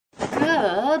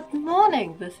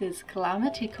morning, this is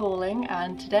Calamity calling,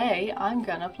 and today I'm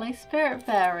gonna play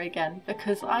Spiritfarer again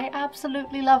because I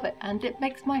absolutely love it and it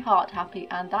makes my heart happy,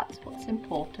 and that's what's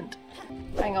important.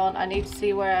 Hang on, I need to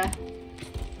see where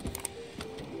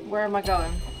am I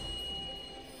going?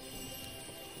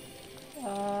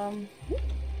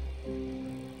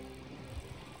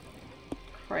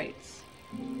 Crates.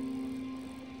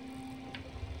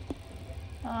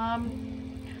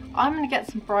 I'm gonna get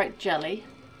some bright jelly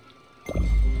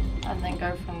and then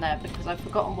go from there because I've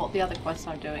forgotten what the other quests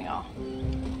I'm doing are.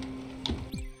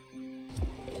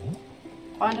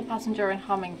 Find a passenger in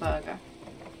Hummingburger.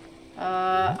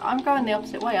 I'm going the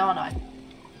opposite way, aren't I?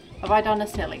 Have I done a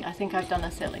silly? I think I've done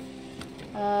a silly.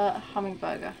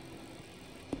 Hummingburger.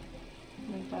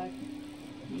 Hummingburger.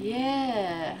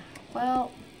 Yeah.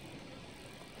 Well,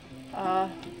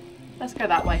 let's go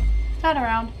that way. Turn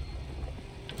around.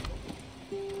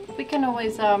 We can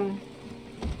always,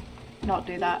 not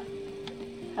do that.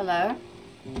 Hello?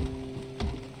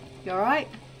 You alright?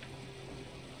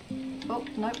 Oh,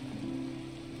 nope.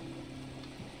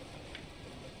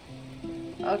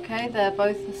 Okay, they're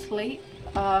both asleep.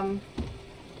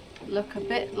 Look a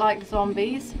bit like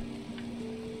zombies.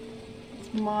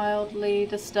 It's mildly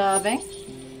disturbing.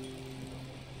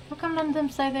 How come none of them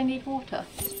say they need water?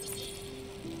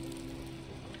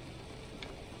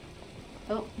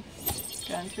 Oh,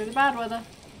 going through the bad weather.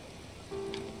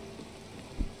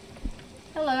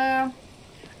 Hello.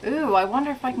 Ooh, I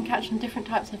wonder if I can catch some different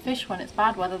types of fish when it's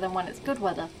bad weather than when it's good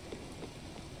weather.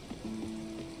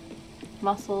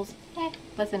 Mussels.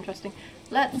 Less interesting.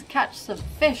 Let's catch some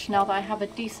fish now that I have a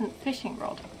decent fishing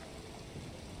rod.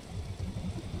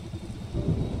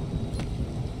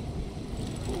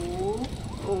 Ooh,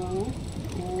 ooh,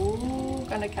 ooh.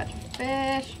 Gonna catch a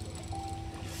fish.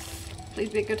 Please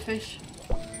be a good fish.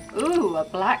 Ooh, a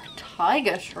black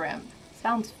tiger shrimp.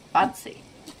 Sounds fancy.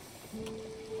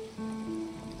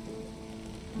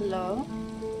 Hello?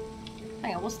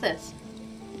 Hang on, what's this?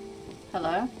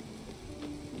 Hello?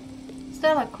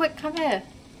 Stella, quick, come here.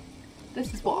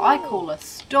 This is what I call a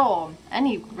storm.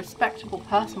 Any respectable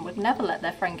person would never let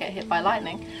their friend get hit by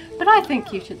lightning, but I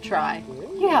think you should try.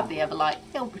 You have the Everlight.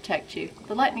 It'll protect you.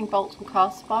 The lightning bolts will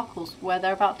cast sparkles where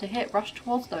they're about to hit. Rush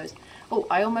towards those. Oh,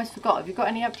 I almost forgot. Have you got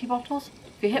any empty bottles?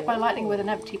 If you're hit by lightning with an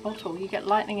empty bottle, you get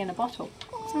lightning in a bottle.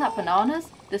 Isn't that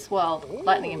bananas? This world,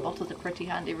 lightning in bottles is a pretty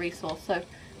handy resource, so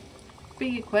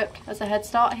be equipped. As a head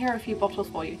start, here are a few bottles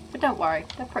for you. But don't worry,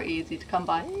 they're pretty easy to come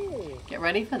by. Get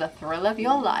ready for the thrill of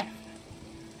your life.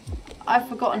 I've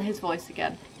forgotten his voice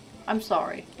again. I'm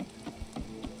sorry.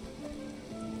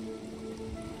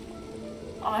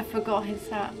 Oh, I forgot his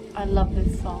hat. I love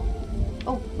this song.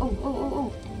 Oh, oh, oh, oh,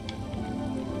 oh.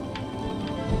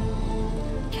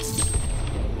 Yes!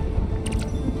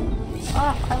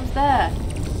 Ah, I was there.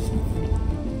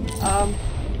 And...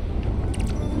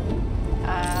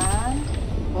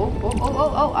 Oh, oh, oh,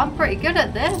 oh, oh, I'm pretty good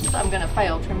at this. I'm going to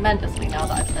fail tremendously now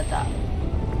that I've said that.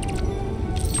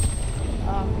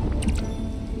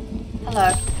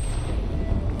 Hello.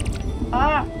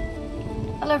 Ah!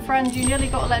 Hello friend, you nearly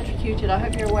got electrocuted. I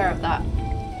hope you're aware of that.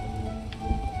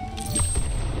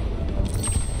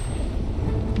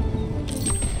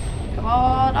 Come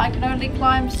on, I can only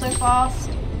climb so fast.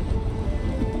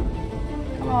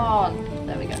 Come on.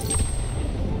 There we go.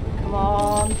 Come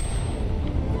on.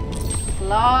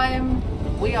 Climb.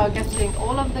 We are getting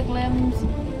all of the glims.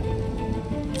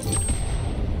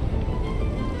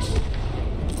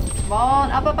 Come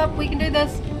on, up, up, up. We can do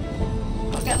this.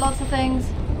 Gotta get lots of things.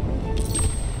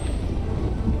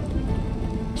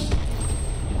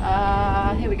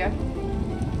 Here we go.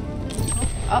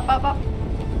 Up, up, up.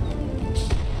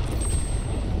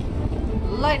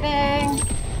 Lightning.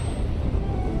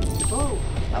 Oh,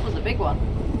 that was a big one.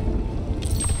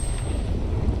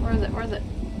 Where is it? Where is it?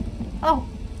 Oh,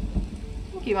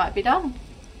 I think you might be done.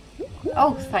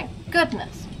 Oh, thank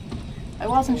goodness. I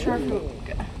wasn't sure if you...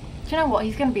 Do you know what?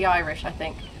 He's going to be Irish, I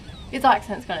think. His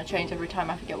accent's going to change every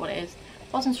time I forget what it is.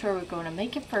 Wasn't sure we were going to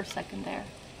make it for a second there.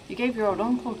 You gave your old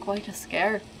uncle quite a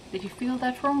scare. Did you feel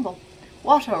that rumble?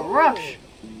 What a rush!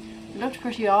 You looked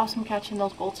pretty awesome catching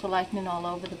those bolts of lightning all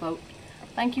over the boat.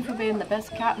 Thank you for being the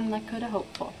best captain I could have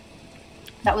hoped for.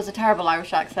 That was a terrible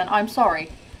Irish accent. I'm sorry.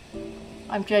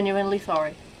 I'm genuinely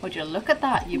sorry. Would you look at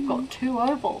that? You've got 2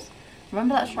 opals.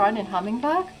 Remember that shrine in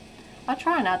Hummingburg? I'll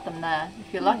try and add them there.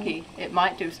 If you're lucky, it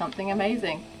might do something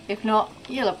amazing. If not,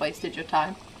 you'll have wasted your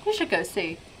time. You should go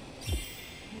see.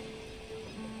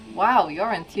 Wow,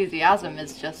 your enthusiasm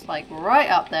is just like right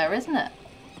up there, isn't it?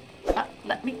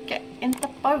 Let me get in the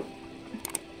boat.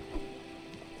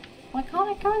 Why can't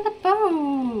I go in the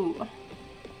boat?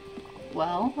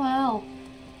 Well, well.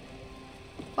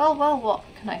 Well, what?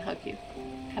 Can I hug you?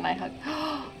 Can I hug?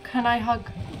 Can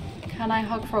I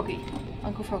hug Froggy?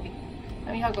 Uncle Froggy.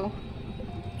 Let me hug him.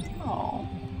 Oh.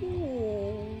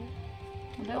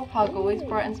 A little hug always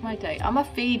brightens my day. I'ma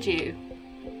feed you.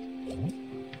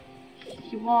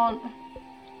 You want...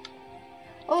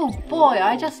 Oh boy,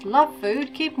 I just love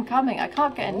food. Keep them coming. I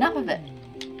can't get enough of it.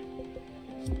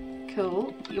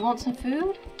 Cool. You want some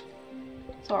food?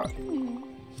 Sorry.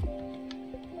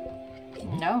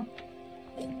 No.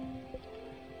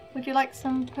 Would you like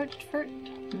some poached fruit?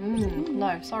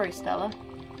 No, sorry, Stella.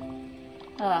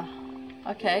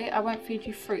 Okay, I won't feed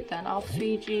you fruit then. I'll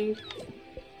feed you...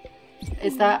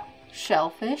 Is that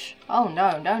shellfish? Oh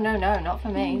no, not for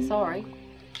me, sorry.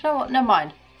 You know what, never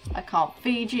mind. I can't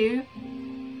feed you.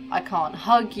 I can't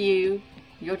hug you.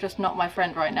 You're just not my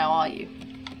friend right now, are you?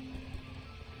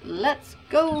 Let's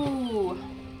go!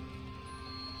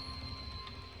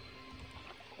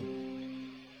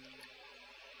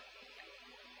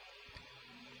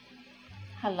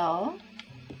 Hello?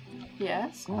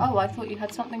 Yes? Oh, I thought you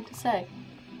had something to say.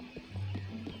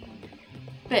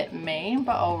 Bit mean,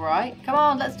 but alright. Come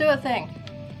on, let's do a thing.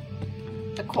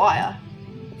 Acquire.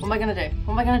 What am I gonna do?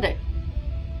 What am I gonna do?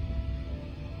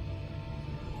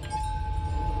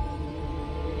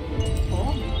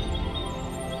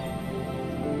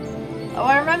 Oh,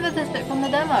 I remember this bit from the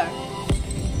demo.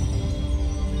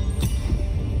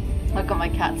 I've got my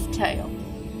cat's tail.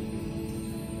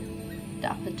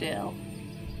 Daffodil.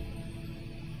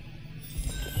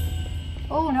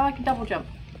 Oh, now I can double jump.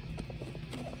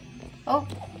 Oh.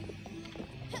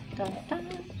 Dun, dun.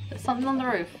 There's something on the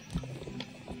roof.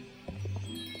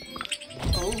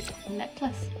 Oh, a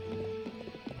necklace.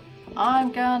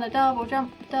 I'm gonna double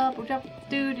jump,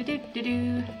 do do do do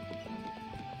do.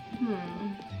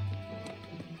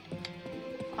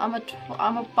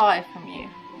 I'm a buy from you.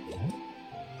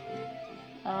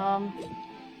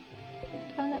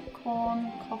 Turnip,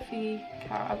 corn, coffee,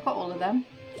 carrot. I've got all of them.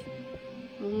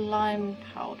 Lime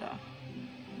powder.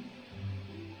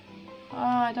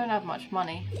 I don't have much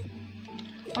money.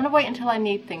 I'm gonna wait until I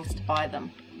need things to buy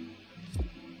them.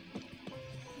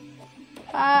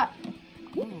 Ah!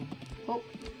 Oh,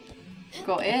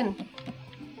 got in.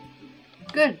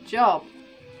 Good job.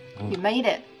 You made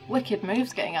it. Wicked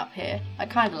moves getting up here. I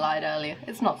kinda lied earlier.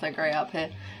 It's not so great up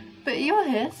here. But you're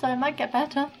here, so it might get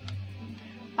better.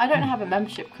 I don't have a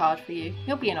membership card for you.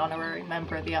 You'll be an honorary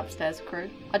member of the upstairs crew.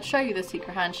 I'd show you the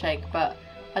secret handshake, but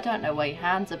I don't know where your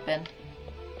hands have been.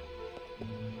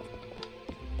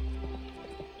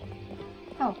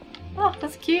 Oh,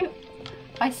 that's cute.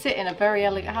 I sit in a very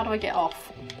elegant... How do I get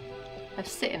off? I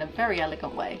sit in a very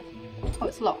elegant way. Oh,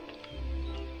 it's locked.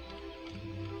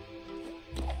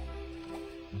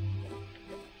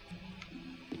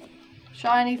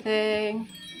 Shiny thing.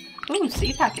 Ooh,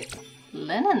 seed packets.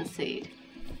 Linen seed.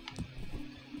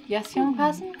 Yes, young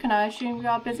person, can I assume you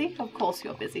are busy? Of course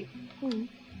you're busy.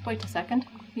 Wait a second.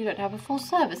 You don't have a full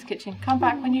service kitchen. Come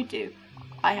back when you do.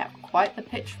 I have quite the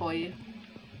pitch for you.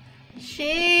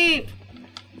 Sheep!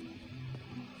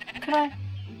 Can I?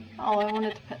 Oh, I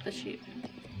wanted to pet the sheep.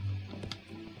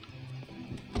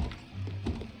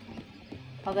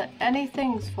 Are there any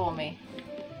things for me?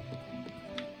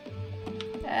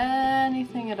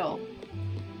 Anything at all?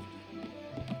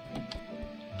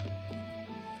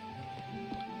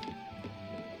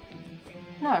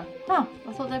 No. Oh,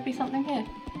 I thought there'd be something here.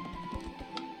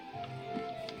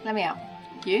 Let me out.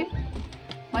 You?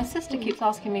 My sister keeps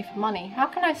asking me for money. How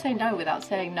can I say no without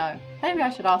saying no? Maybe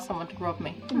I should ask someone to rob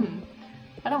me.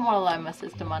 I don't want to loan my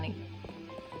sister money.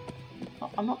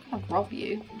 Well, I'm not going to rob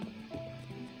you.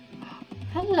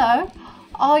 Hello?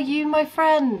 Are you my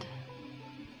friend?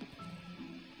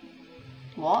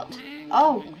 What?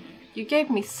 Oh, you gave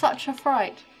me such a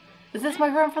fright. Is this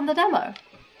my friend from the demo?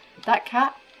 That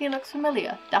cat? He looks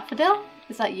familiar. Daffodil?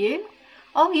 Is that you?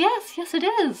 Oh yes, it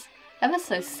is. Ever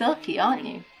so silky, aren't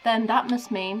you? Then that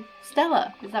must mean...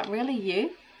 Stella, is that really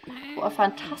you? What a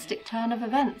fantastic turn of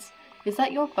events. Is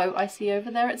that your boat I see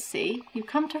over there at sea? You've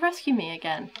come to rescue me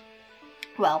again.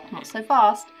 Well, not so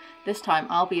fast. This time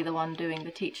I'll be the one doing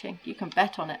the teaching. You can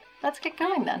bet on it. Let's get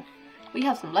going then. We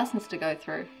have some lessons to go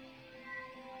through.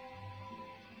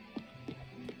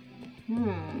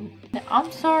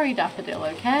 I'm sorry, Daffodil,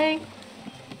 okay?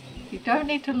 You don't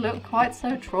need to look quite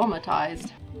so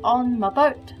traumatized. On my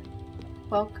boat.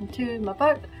 Welcome to my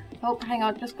boat. Oh, hang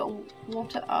on, just got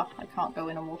water. Oh, I can't go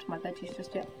in and water my veggies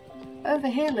just yet. Over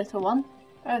here, little one.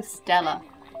 Oh, Stella.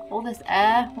 All this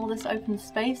air, all this open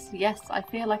space. Yes, I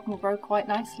feel I can grow quite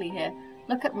nicely here.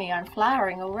 Look at me, I'm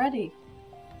flowering already.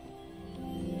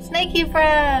 Snaky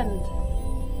friend!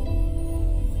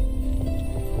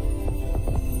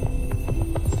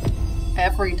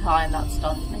 Every time that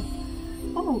stuns me.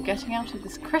 Oh, getting out of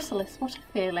this chrysalis, what a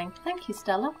feeling. Thank you,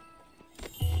 Stella.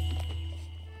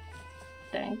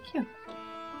 Thank you.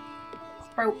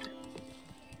 Sprout.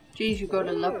 Geez, you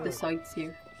gotta love the sights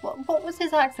here. What was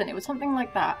his accent? It was something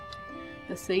like that.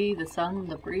 The sea, the sun,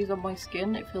 the breeze on my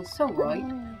skin, it feels so right.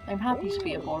 I'm happy to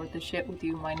be aboard the ship with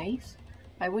you, my niece.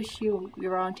 I wish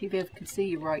your Auntie Viv could see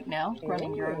you right now,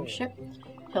 running your own ship,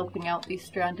 helping out these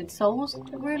stranded souls.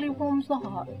 It really warms the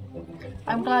heart.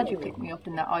 I'm glad you picked me up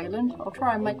in that island. I'll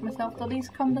try and make myself the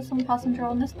least cumbersome passenger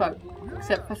on this boat,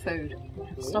 except for food.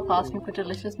 Stop asking for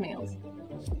delicious meals.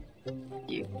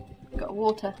 You got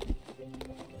water.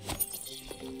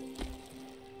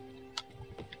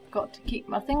 Got to keep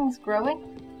my things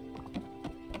growing.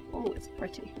 Oh, it's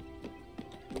pretty.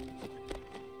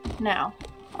 Now,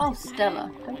 oh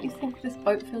Stella, don't you think this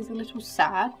boat feels a little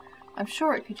sad? I'm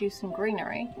sure it could use some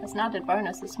greenery. As an added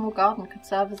bonus, a small garden could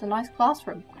serve as a nice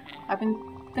classroom. I've been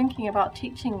thinking about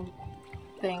this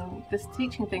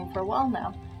teaching thing for a while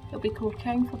now. It'll be called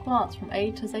Caring for Plants from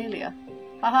A to Zalia.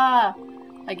 Haha!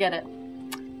 I get it.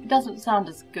 It doesn't sound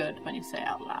as good when you say it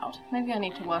out loud. Maybe I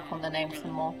need to work on the name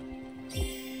some more.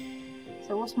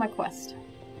 So what's my quest?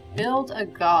 Build a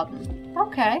garden.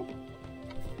 Okay.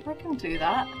 I can do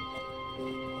that.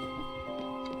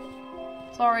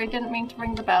 Sorry, didn't mean to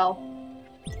ring the bell.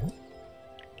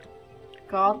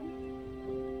 Garden.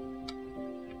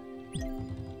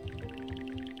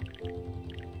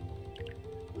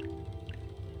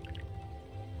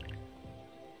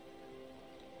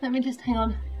 Let me just hang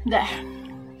on. There.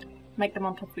 Make them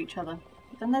on top of each other.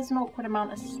 But then there's an awkward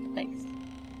amount of space.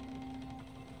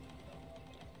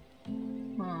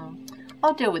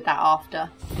 I'll deal with that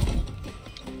after.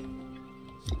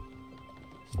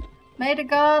 Made a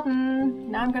garden.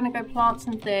 Now I'm gonna go plant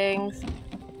some things.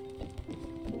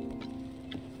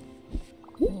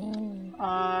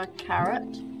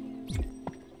 Carrot.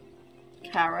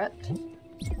 Carrot.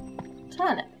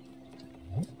 Turnip.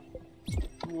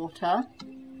 Water.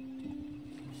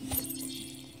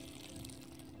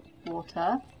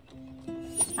 Water.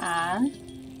 And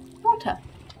water.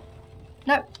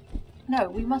 No. No,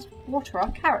 we must water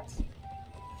our carrots.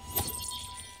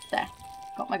 There.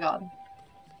 Got my garden.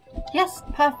 Yes,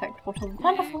 perfect. What a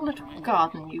wonderful little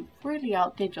garden. You really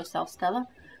outdid yourself, Stella.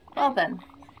 Well then,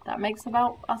 that makes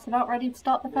us about ready to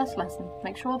start the first lesson.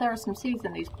 Make sure there are some seeds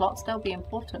in these plots. They'll be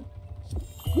important.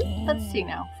 Let's see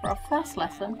now. For our first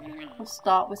lesson, we'll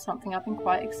start with something I've been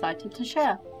quite excited to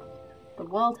share. The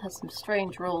world has some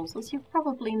strange rules, as you've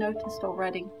probably noticed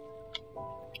already.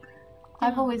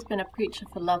 I've always been a preacher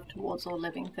for love towards all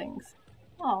living things.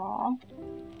 Aww.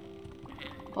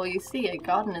 For you see, a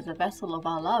garden is a vessel of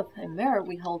our love, a mirror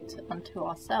we hold unto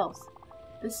ourselves.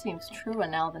 This seems truer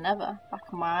now than ever. Back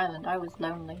on my island I was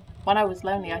lonely. When I was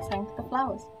lonely I sang to the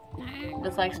flowers. And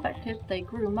as I expected, they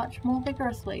grew much more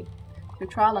vigorously. Through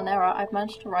trial and error I've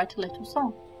managed to write a little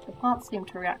song. The plants seem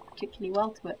to react particularly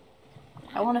well to it.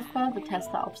 I want to further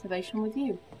test that observation with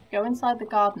you. Go inside the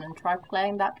garden and try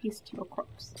playing that piece to your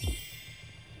crops.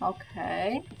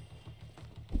 Okay.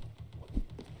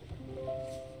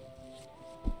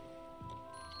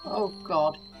 Oh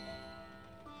god.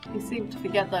 You seem to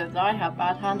forget though that I have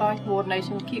bad hand-eye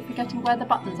coordination and keep forgetting where the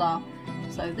buttons are.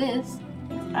 So this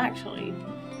is actually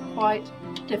quite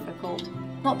difficult.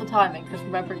 Not the timing, just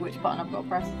remembering which button I've got to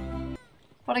press.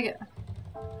 What do I get?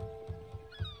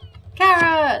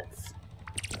 Carrots!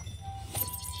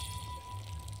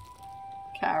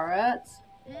 Carrots.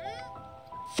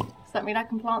 Does that mean I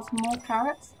can plant some more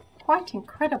carrots? Quite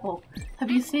incredible. Have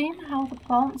you seen how the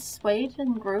plants swayed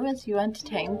and grew as you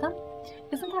entertained them?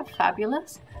 Isn't that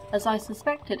fabulous? As I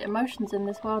suspected, emotions in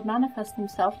this world manifest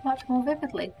themselves much more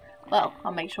vividly. Well,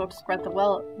 I'll make sure to spread the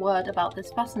word about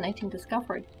this fascinating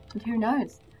discovery. And who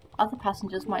knows? Other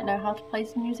passengers might know how to play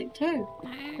some music too.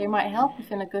 They might help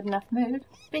if in a good enough mood.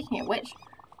 Speaking of which,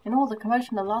 in all the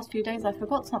commotion the last few days I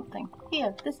forgot something.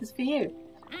 Here, this is for you.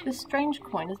 This strange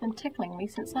coin has been tickling me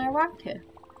since I arrived here.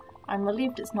 I'm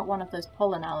relieved it's not one of those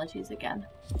pollen allergies again.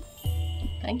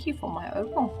 Thank you for my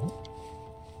opal.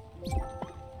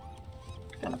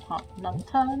 Gonna plant another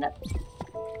turnip.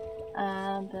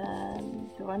 And then,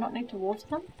 do I not need to water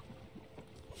them?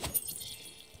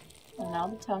 And now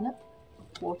the turnip.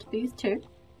 Water these too.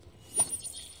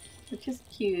 Which is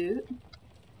cute.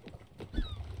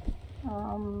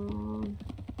 Can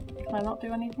I not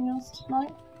do anything else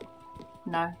tonight?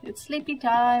 No, it's sleepy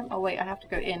time. Oh wait, I have to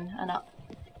go in and up.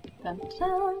 Dun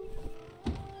dun.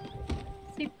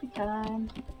 Sleepy time.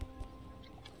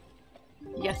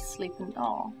 Yes, sleeping.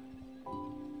 Oh.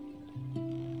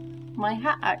 My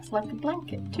hat acts like a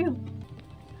blanket too.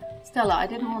 Stella, I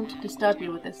didn't want to disturb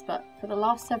you with this, but for the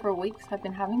last several weeks I've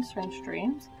been having strange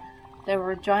dreams. There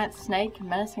were a giant snake and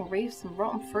menacing reefs and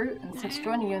rotten fruit, and since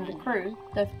joining you in the crew,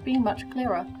 they've been much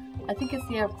clearer. I think it's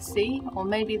the air of the sea, or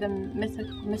maybe the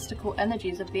mystical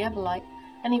energies of the Everlight.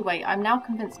 Anyway, I'm now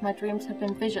convinced my dreams have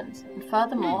been visions, and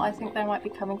furthermore, I think they might be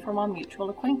coming from our mutual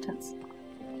acquaintance.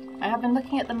 I have been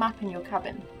looking at the map in your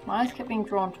cabin. My eyes kept being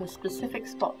drawn to a specific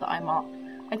spot that I marked.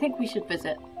 I think we should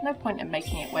visit. No point in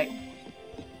making it wait.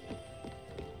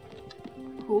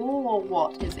 Who or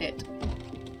what is it?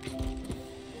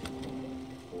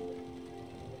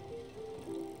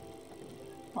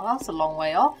 Well, that's a long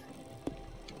way off.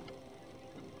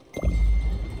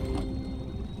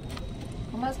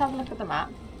 Well, let's have a look at the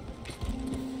map.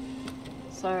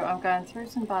 So I'm going through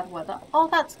some bad weather. Oh,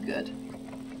 that's good.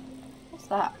 What's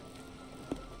that?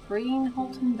 Green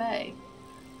Halton Bay.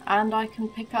 And I can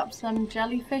pick up some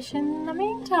jellyfish in the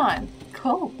meantime.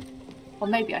 Cool. Or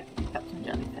maybe I can pick up some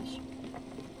jellyfish.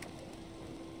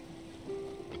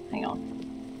 Hang on.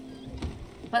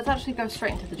 Let's actually go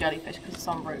straight into the jellyfish because it's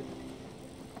en route.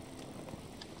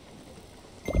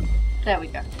 There we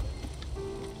go.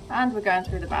 And we're going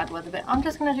through the bad weather bit. I'm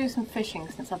just going to do some fishing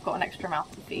since I've got an extra mouth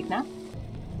to feed now.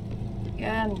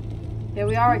 Again. Here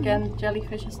we are again.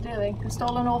 Jellyfish are stealing. They've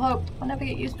stolen all hope. I'll never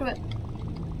get used to it.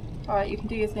 Alright, you can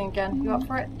do your thing again. You up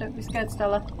for it? Don't be scared,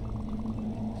 Stella.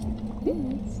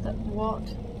 What?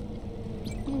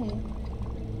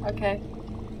 Okay.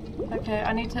 Okay,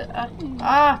 I need to...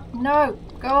 no!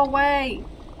 Go away!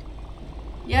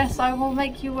 Yes, I will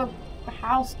make you a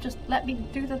house. Just let me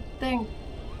do the thing.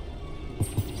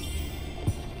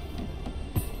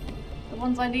 The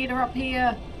ones I need are up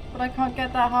here, but I can't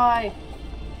get that high.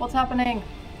 What's happening?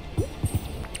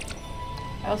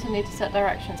 I also need to set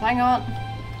directions. Hang on.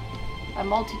 I'm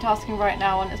multitasking right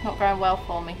now and it's not going well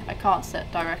for me. I can't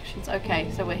set directions. Okay,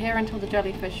 so we're here until the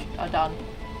jellyfish are done.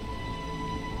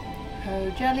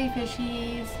 Oh,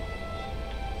 jellyfishies.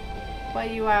 Where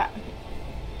you at?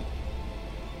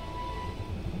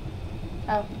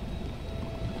 Oh.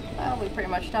 Well, we're pretty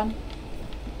much done.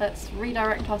 Let's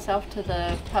redirect ourselves to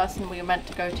the person we were meant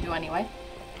to go to anyway.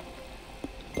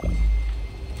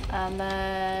 And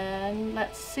then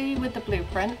let's see with the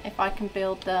blueprint if I can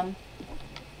build them.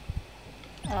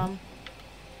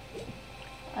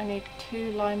 I need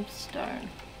 2 limestone.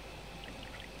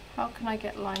 How can I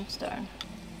get limestone?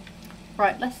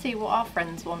 Right, let's see what our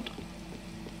friends want.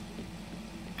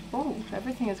 Oh,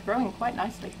 everything is growing quite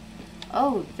nicely.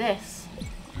 Oh, this.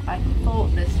 I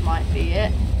thought this might be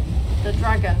it. The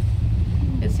dragon.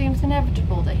 It seems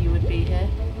inevitable that he would be here.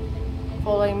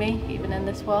 Following me, even in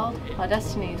this world. Our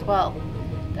destinies, well,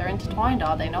 they're intertwined,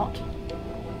 are they not?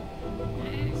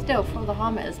 Still, for all the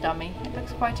harm it has done me, it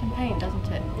looks quite in pain,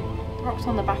 doesn't it? The rocks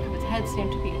on the back of its head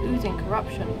seem to be oozing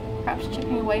corruption. Perhaps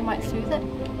chipping away might soothe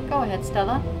it? Go ahead,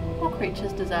 Stella. All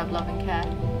creatures deserve love and care.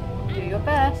 Do your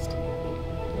best.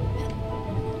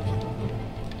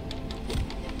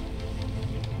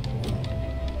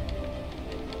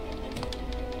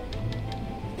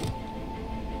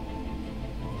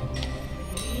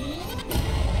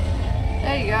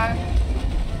 There you go.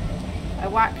 I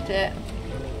whacked it.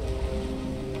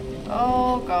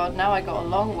 Oh god, now I got a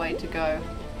long way to go.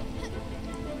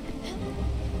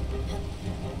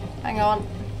 Hang on.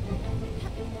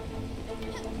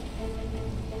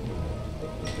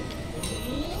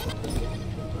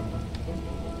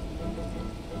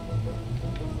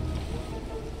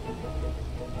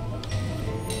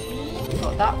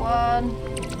 Got that one.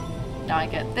 Now I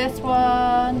get this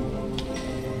one.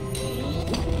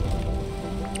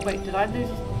 Wait, did I lose?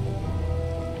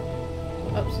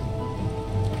 Oops.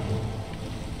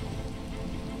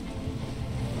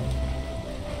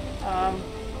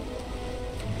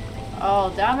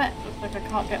 Oh, damn it. Looks like I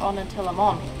can't get on until I'm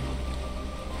on.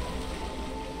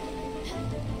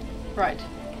 Right.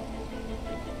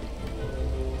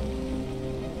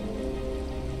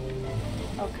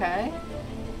 Okay.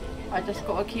 I just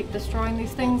gotta keep destroying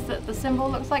these things that the symbol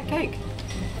looks like cake.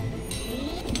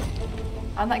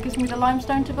 And that gives me the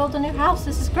limestone to build a new house.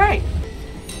 This is great.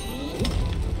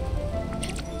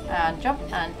 And jump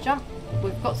and jump.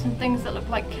 We've got some things that look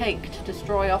like cake to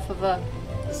destroy off of a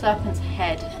serpent's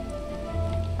head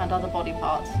and other body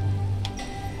parts.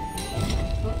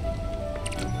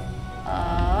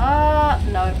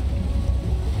 No.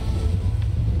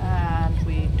 And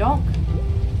we donk.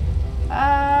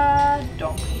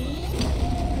 Donk.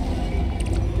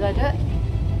 Did I do it?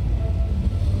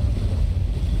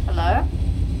 Hello?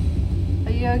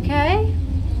 Are you okay?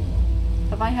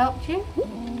 Have I helped you?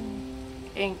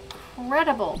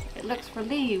 Incredible! It looks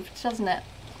relieved, doesn't it?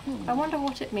 I wonder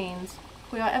what it means.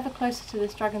 If we are ever closer to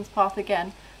this dragon's path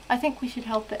again, I think we should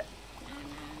help it.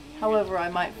 However I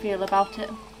might feel about it.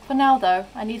 For now though,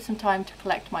 I need some time to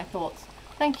collect my thoughts.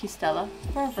 Thank you, Stella,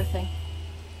 for everything.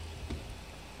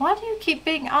 Why do you keep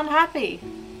being unhappy?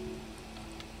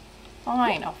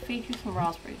 Fine, I'll feed you some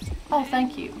raspberries. Oh,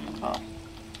 thank you. Oh.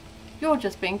 You're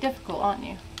just being difficult, aren't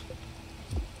you?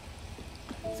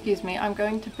 Excuse me, I'm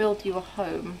going to build you a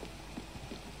home.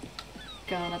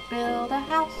 Gonna build a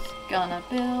house, gonna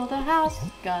build a house,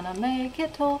 gonna make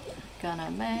it tall, gonna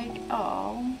make...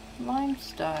 oh,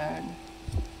 limestone.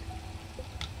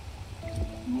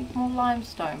 I need more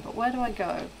limestone, but where do I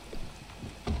go?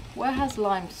 Where has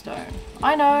limestone?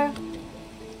 I know!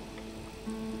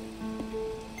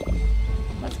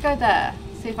 Let's go there,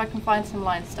 see if I can find some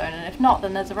limestone, and if not,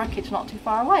 then there's a wreckage not too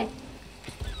far away.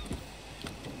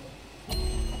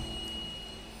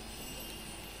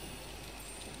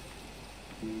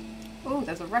 Oh,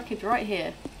 there's a wreckage right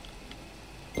here.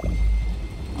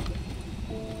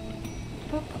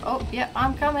 Oop. Oh, yeah,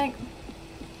 I'm coming.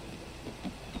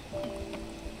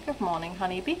 Good morning,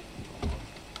 honeybee.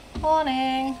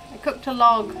 Morning. I cooked a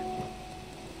log.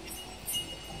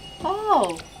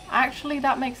 Oh, actually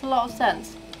that makes a lot of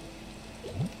sense.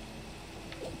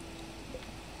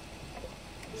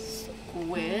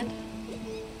 Squid.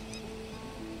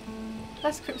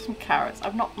 Let's cook some carrots.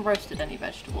 I've not roasted any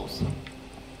vegetables.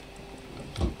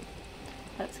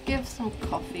 Let's give some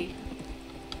coffee.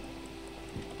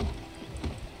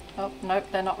 Oh, nope,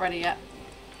 they're not ready yet.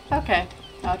 Okay,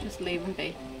 I'll just leave them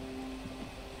be.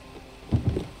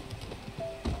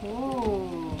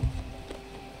 Ooh.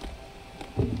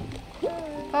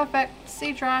 Perfect.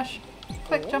 Sea trash.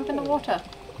 Quick, jump in the water.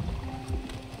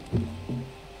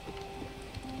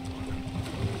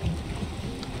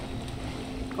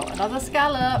 Got another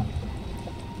scallop.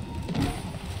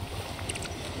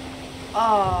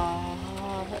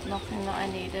 Oh, but nothing that I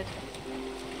needed.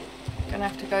 Gonna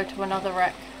have to go to another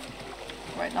wreck.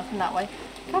 Right, nothing that way.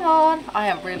 Come on! I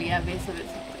am really envious of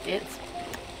its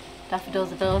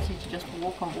Daffodil's ability to just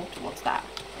walk on water. What's that?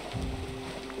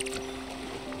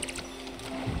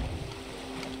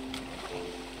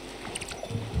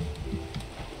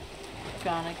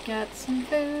 Gonna get some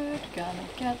food, gonna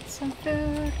get some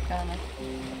food, gonna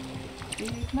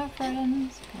feed my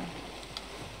friends.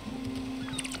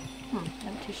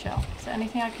 Empty shell. Is there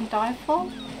anything I can dive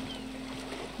for?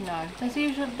 No.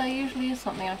 There usually is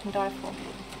something I can dive for.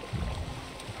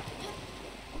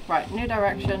 Right, new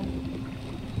direction.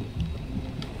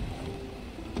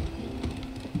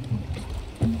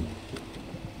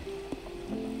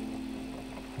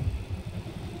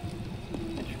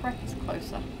 Which wreck is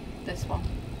closer? This one.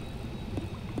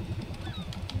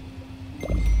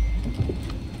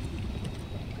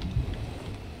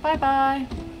 Bye bye.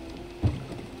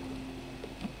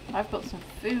 I've got some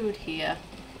food here.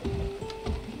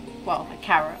 Well, a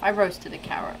carrot. I roasted a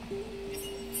carrot.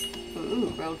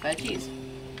 Ooh, grilled veggies.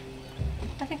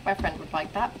 I think my friend would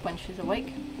like that when she's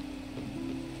awake.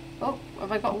 Oh,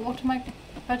 have I got to water my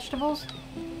vegetables?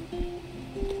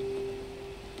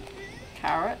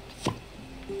 Carrot.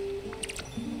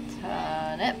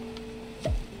 Turnip.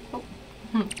 Oh,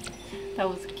 that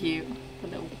was cute. The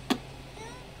little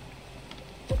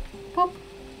pop.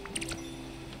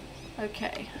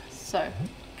 Okay, so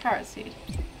carrot seed.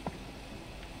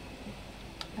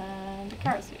 And a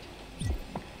carrot seed.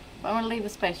 But I want to leave a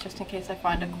space just in case I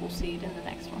find a cool seed in the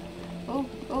next one. Oh,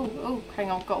 oh, oh, hang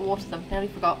on, got to water them. Nearly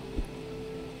forgot.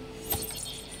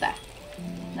 There.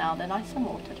 Now they're nice and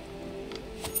watered.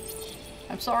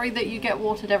 I'm sorry that you get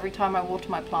watered every time I water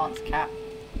my plants, Cat.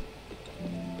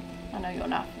 I know you're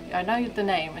not. I know the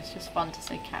name, it's just fun to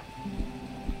say Cat.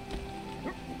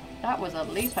 That was a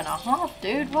leap and a half,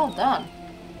 dude. Well done.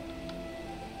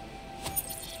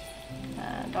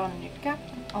 And on you go,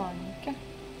 on you go.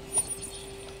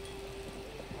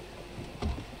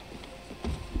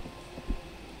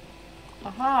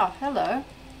 Aha, hello.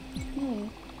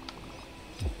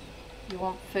 You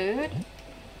want food?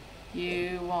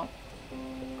 You want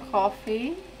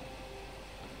coffee?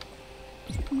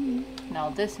 Now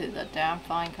this is a damn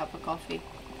fine cup of coffee.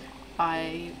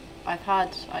 I've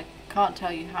had, I can't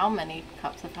tell you how many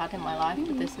cups I've had in my life,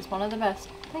 but this is one of the best.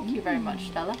 Thank you very much,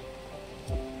 Stella.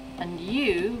 And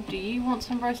you, do you want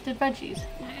some roasted veggies?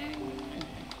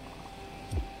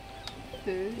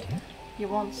 Food? You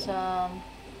want some...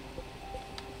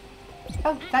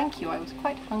 Oh, thank you, I was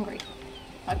quite hungry.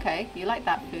 Okay, you like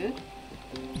that food?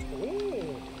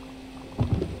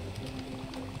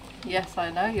 Yes,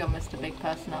 I know you're Mr. Big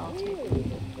Personality.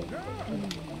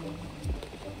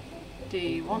 Do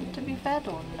you want to be fed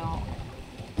or not?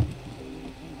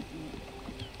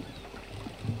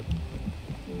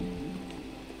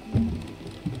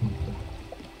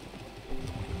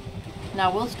 Now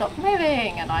we'll stop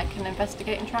moving and I can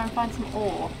investigate and try and find some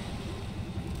ore.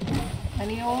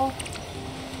 Any ore?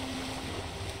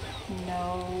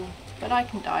 No, but I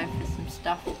can dive for some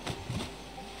stuff.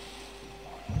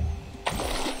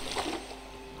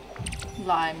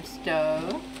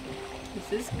 Limestone.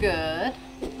 This is good.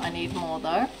 I need more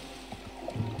though.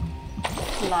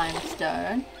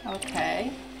 Limestone.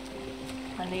 Okay.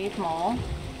 I need more.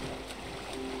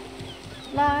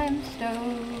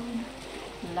 Limestone.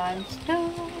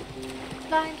 Limestone.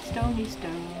 Limestoney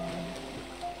stone.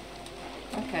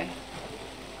 Okay.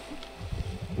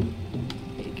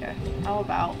 Here you go. How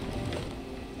about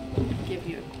give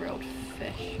you a grilled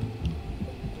fish?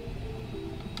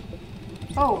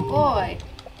 Oh boy!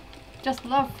 Just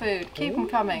love food. Keep them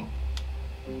coming.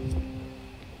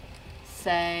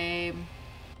 Same.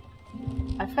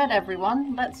 I fed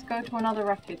everyone. Let's go to another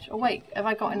wreckage. Oh wait, have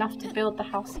I got enough to build the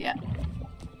house yet?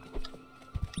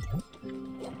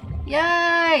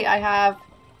 Yay! I have.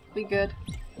 Be good.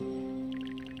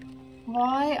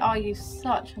 Why are you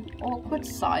such an awkward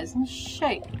size and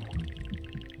shape?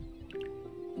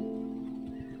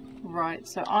 Right,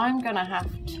 so I'm gonna have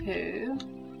to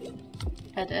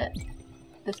edit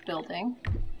this building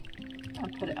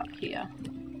and put it up here.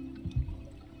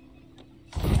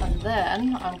 And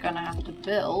then I'm gonna have to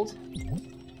build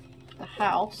the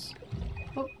house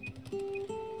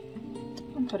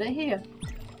and put it here.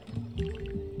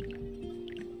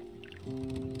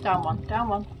 Down one, down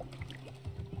one.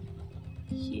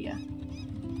 Here.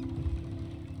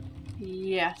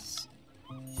 Yes.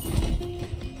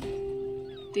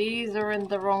 These are in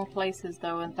the wrong places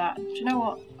though, and that. Do you know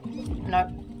what? No.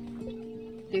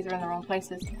 These are in the wrong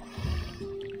places.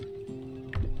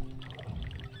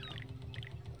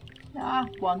 Ah,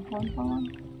 one.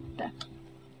 There.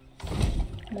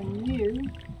 And then you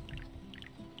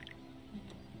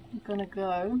are gonna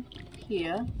go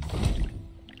here.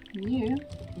 And you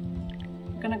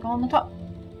are gonna go on the top.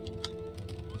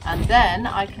 And then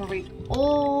I can reach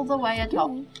all the way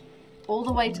atop. All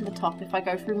the way to the top if I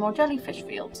go through more jellyfish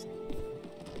fields.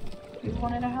 You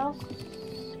wanted a house?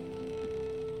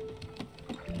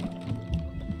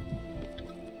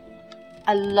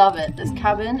 I love it. This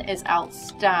cabin is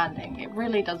outstanding. It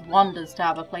really does wonders to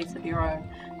have a place of your own.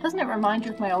 Doesn't it remind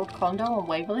you of my old condo on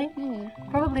Waverley?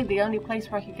 Probably the only place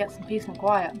where I could get some peace and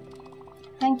quiet.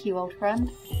 Thank you, old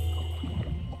friend.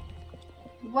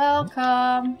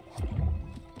 Welcome.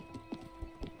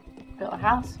 Built a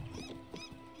house.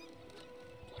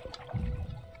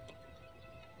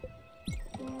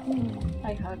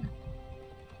 I hug.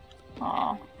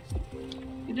 Aw.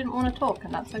 You didn't want to talk,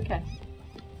 and that's okay.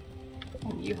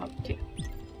 And you hug too.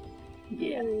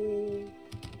 Yeah.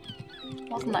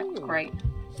 Wasn't that great?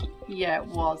 Yeah, it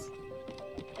was.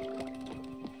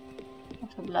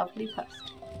 What a lovely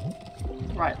post.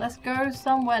 Right, let's go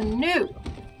somewhere new!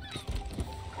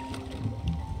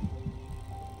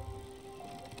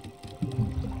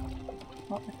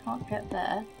 Well, I can't get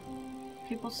there.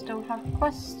 People still have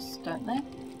quests, don't they?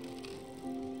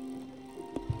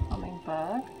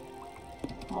 Hummingbird.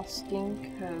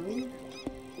 Mosting Cove.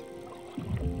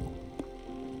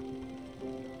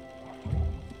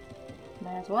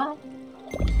 May as well.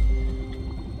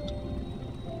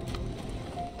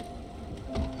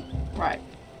 Right.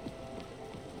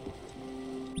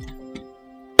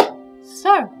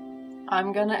 So,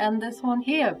 I'm gonna end this one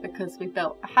here because we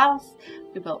built a house,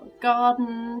 we built a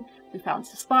garden, we found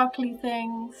some sparkly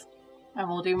things, and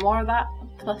we'll do more of that,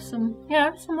 plus some, you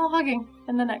know, some more hugging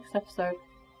in the next episode.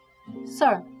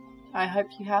 So, I hope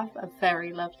you have a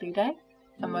very lovely day,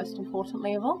 and most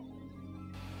importantly of all,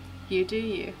 you do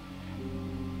you.